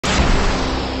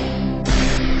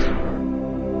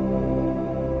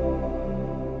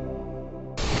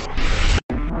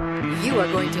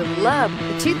are going to love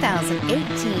the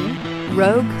 2018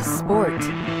 Rogue Sport.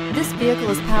 This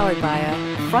vehicle is powered by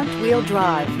a front-wheel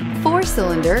drive,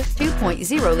 4-cylinder,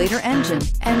 2.0-liter engine,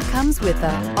 and comes with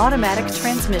an automatic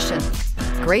transmission.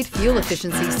 Great fuel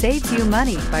efficiency saves you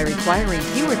money by requiring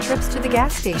fewer trips to the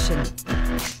gas station.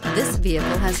 This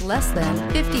vehicle has less than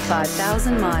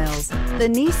 55,000 miles. The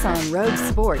Nissan Rogue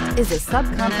Sport is a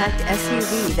subcompact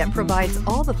SUV that provides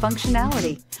all the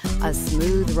functionality. A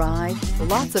smooth ride,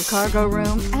 lots of cargo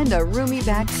room, and a roomy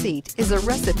back seat is a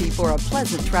recipe for a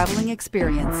pleasant traveling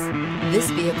experience. This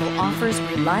vehicle offers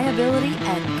reliability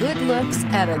and good looks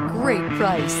at a great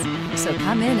price. So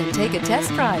come in and take a test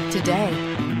drive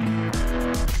today.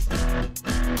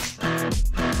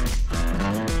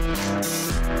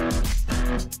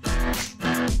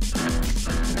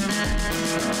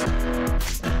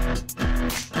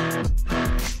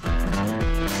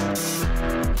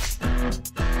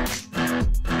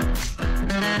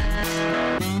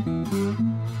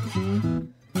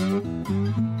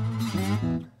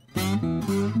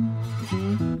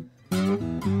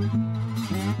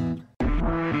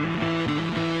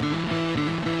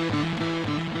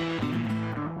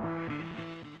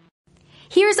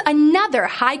 Here's another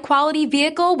high-quality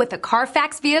vehicle with a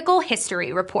Carfax Vehicle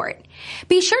History Report.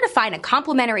 Be sure to find a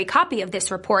complimentary copy of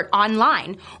this report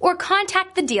online or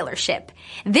contact the dealership.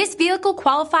 This vehicle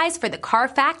qualifies for the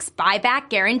Carfax Buyback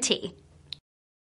Guarantee.